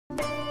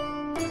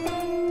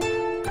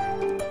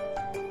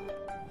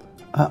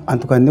En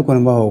tout cas ne ko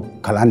ba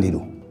kalan de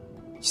do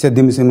ci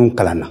demisenu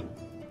kalana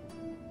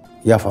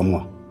ya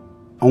famwa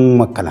an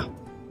makala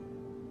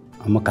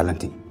an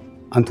makalanti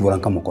an turan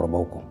kan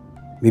makorobaw ko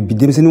mais bi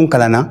demisenu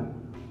kalana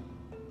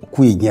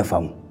ku yi nya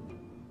famu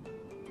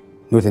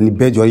no tani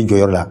be jori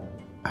joyor la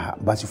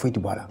ba ci foyti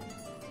bala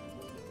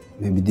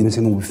mais bi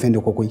demisenu bi fende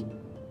ko koy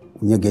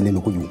nya gele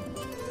ko ju.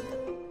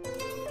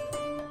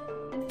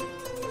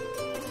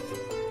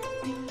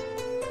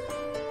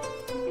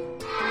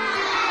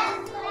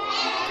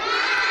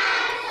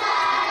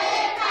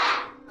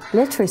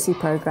 Literacy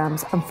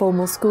programs and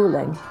formal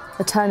schooling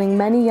are turning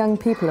many young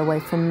people away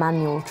from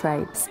manual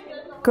trades.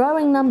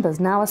 Growing numbers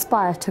now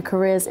aspire to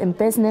careers in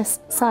business,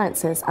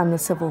 sciences and the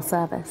civil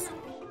service.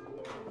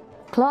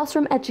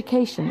 Classroom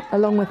education,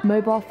 along with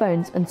mobile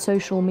phones and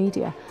social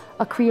media,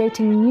 are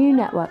creating new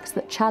networks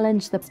that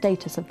challenge the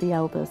status of the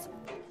elders.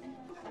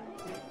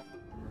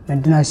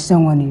 Maintenant, si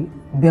on est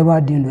bébé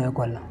d'une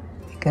école,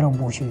 kera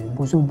boucher,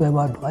 bébé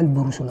al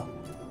burusula.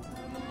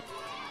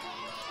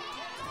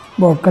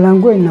 Bon,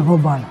 kalango il n'a pas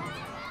bala.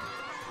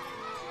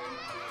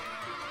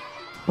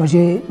 Parce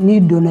que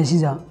ni donner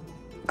ça,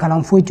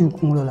 kalan faut tu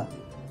kumula.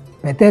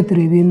 Peut-être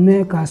il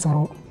me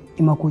kasoro,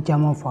 il m'a coûté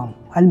ma femme.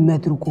 Al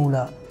mettre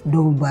kula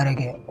do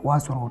bareke wa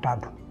soro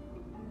tatu.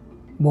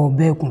 Bon,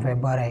 be qu'on fait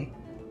baré.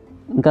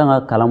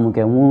 Nkanga kalamu ke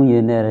mu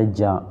ye ne yɛrɛ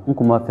ja n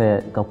kun b'a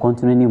fɛ ka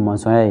continuer ni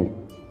maçonneya ye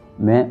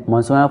mais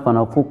maçonneya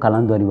fana fo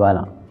kalan dɔ de b'a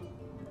la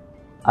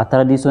a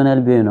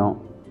traditionnel bɛ yen nɔ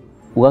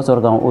u ka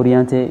sɔrɔ k'an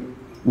orienter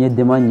n ye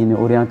dema ɲini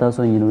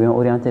orientation ɲini u ye n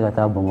orienter ka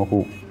taa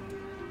Bamako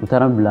u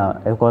taara n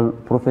bila école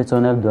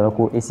professionnelle dɔ la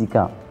ko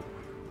ESICA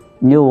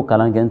n ye o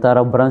kalan kɛ n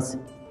taara branche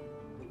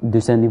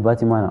dessin du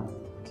bâtiment na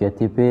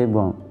QTP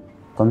bon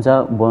comme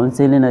ça bon n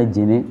selen na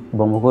Djenné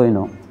Bamako yen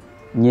nɔ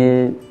n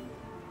ye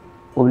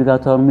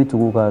obligatoire mi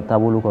tugu ka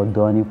taabolo ka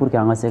dɔɔni pour que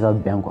an ka se ka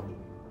bɛn quoi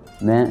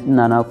mais n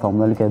nana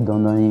faamuyali kɛ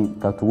dɔɔni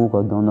ka tugu ka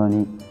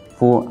dɔɔni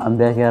fo an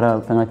bɛɛ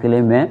kɛra fɛngɛ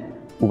kelen mais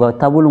u ka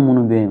taabolo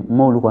minnu bɛ yen n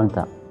m'olu kɔni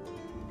ta.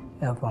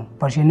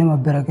 Parce que ne ma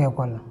bɛrɛ kɛ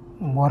école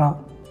la n bɔra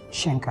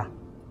 5 ans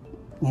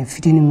n ye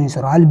fitinin min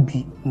sɔrɔ hali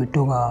bi n bɛ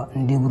to ka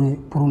n débrouiller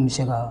pour n bɛ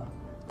se ka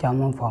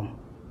caman faamu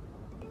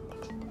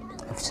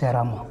a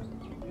fisayara ma.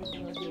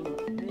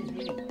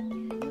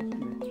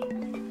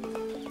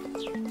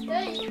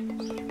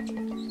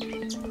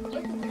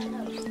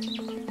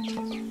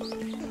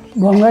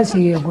 Bon, nga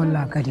sigi école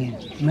la ka di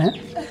mais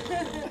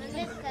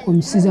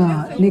comme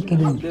sisan ne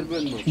kelen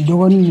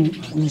dɔgɔnin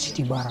olu si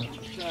tɛ baara la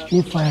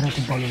ne fa yɛrɛ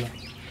tɛ balo la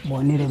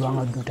bon ne de b'an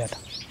ka du ta.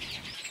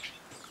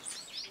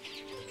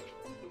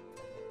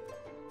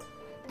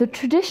 The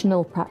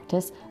traditional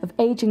practice of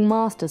aging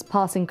masters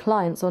passing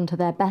clients on to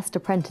their best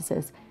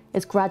apprentices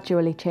is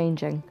gradually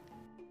changing.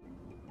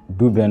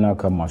 Du bɛɛ n'a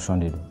ka maçon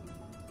de don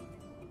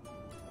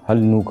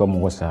hali n'u ka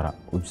mɔgɔ sara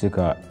u bɛ se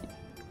ka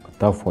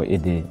taa fɔ e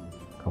de ye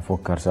ka fɔ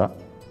karisa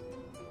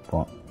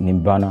bon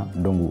nin banna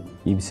donc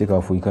i bɛ se k'a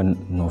fɔ i ka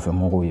nɔfɛ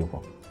mɔgɔw ye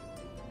quoi.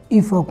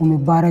 I fa kun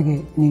bɛ baara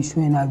kɛ nin so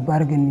in na a bɛ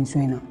baara kɛ nin so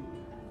in na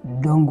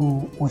donc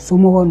o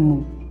somɔgɔ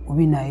ninnu u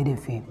bɛ na e de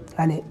fɛ yen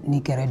hali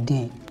n'i kɛra den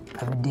ye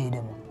a bɛ den de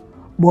ma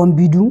bon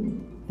bi dun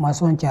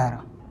maçon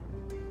cayara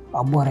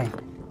a bɔra yen.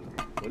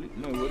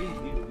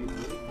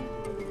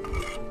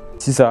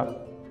 Sisan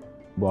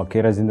bon a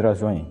kɛra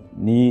génération ye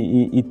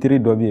ni i teri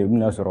dɔ bɛ yen i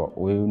bɛna sɔrɔ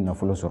o ye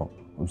nafolo sɔrɔ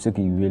o bɛ se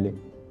k'i wele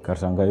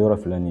karisa n ka yɔrɔ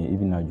filɛ nin ye i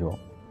bɛna jɔ.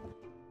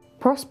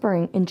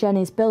 Prospering in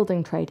Djenné's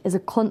building trade is a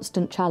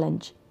constant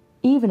challenge,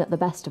 even at the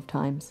best of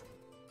times.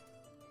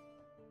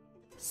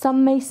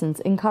 Some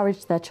masons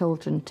encourage their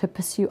children to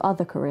pursue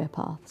other career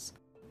paths,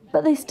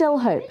 but they still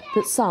hope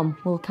that some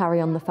will carry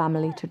on the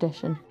family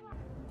tradition.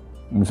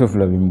 Muso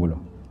fila bɛ n bolo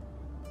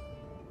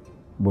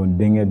bon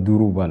denkɛ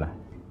 5 b'a la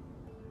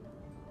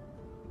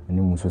ani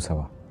muso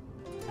 3.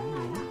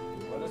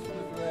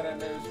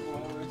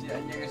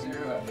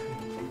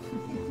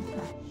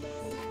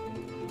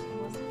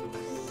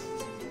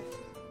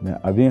 mais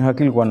a bɛ n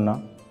hakili kɔni na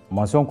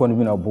maçon kɔni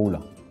bɛna bɔ u la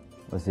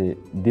parce que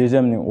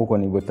deuxième ni o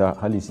kɔni bɛ taa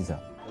hali sisan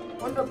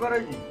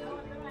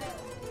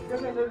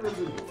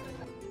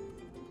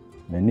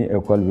mais ni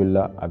école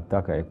wulila a bɛ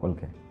taa ka école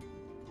kɛ.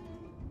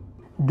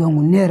 donc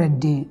ne yɛrɛ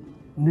den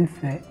n bɛ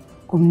fɛ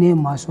comme ne ye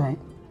maçon ye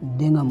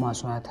den ka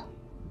maçonya ta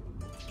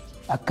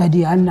a ka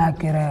di hali n'a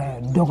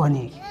kɛra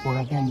dɔgɔnin ye o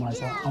ka kɛ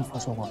maçon an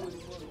faso kɔnɔ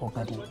o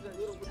ka di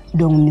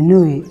donc ni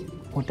n'o ye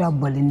o t'a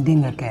bali n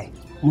den ka kɛ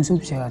muso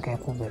bɛ se ka kɛ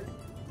ko bɛɛ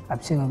a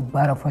bɛ se ka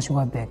baara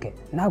fasuguya bɛɛ kɛ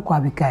n'a ko a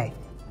bɛ k'a ye.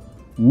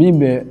 min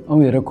bɛ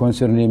anw yɛrɛ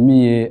concerné min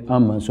ye an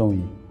maçonw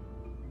ye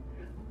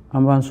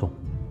an b'an sɔn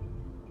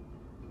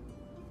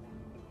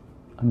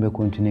an bɛ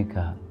continuer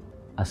ka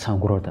a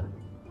sankɔrɔta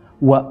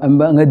wa an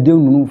b'an ka denw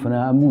ninnu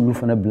fana an b'olu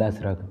fana bila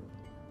sira kan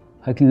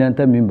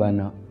hakililanta min b'an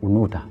na u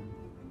n'o ta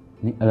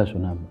ni Ala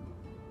sɔnna a ma.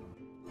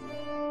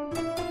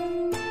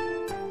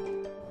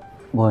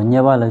 bon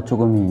ɲɛ b'a la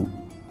cogo min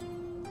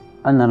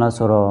an nana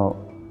sɔrɔ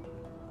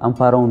an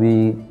parents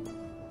bɛ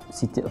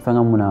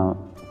fɛngɛ mun na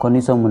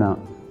condition mun na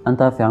an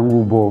t'a fɛ an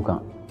k'u bɔ o kan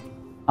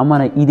an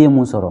mana idée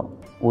mun sɔrɔ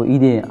o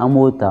idée an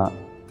b'o ta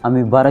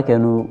ami baara kɛ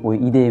n'o o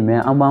idée ye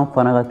mais an b'an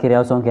fana ka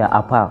création kɛ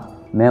à part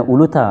mais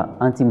olu ta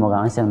an ti maga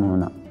ancien ninnu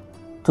na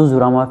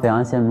toujours an b'a fɛ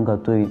ancien ninnu ka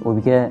to yen o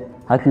bɛ kɛ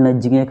hakilina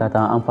jigin ka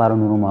taa an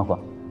parents ninnu ma quoi.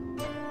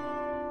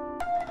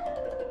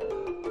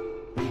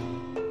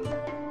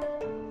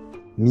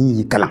 min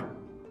y'i kalan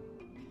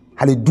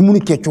hali dumuni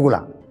kɛcogo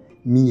la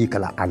min y'i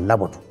kalan a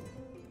labato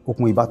o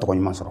kuma i b'a tɔgɔ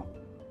ɲuman sɔrɔ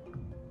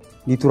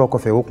n'i tora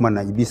kɔfɛ o kuma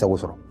na i b'i sago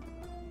sɔrɔ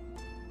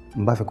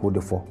n b'a fɛ k'o de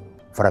fɔ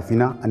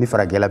farafina ani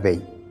farajɛla bɛɛ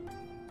ye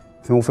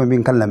fɛn o fɛn bɛ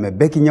n kan lamɛn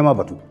bɛɛ k'i ɲɛma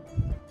bato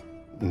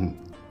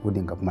o de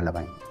n ka kuma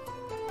laban ye.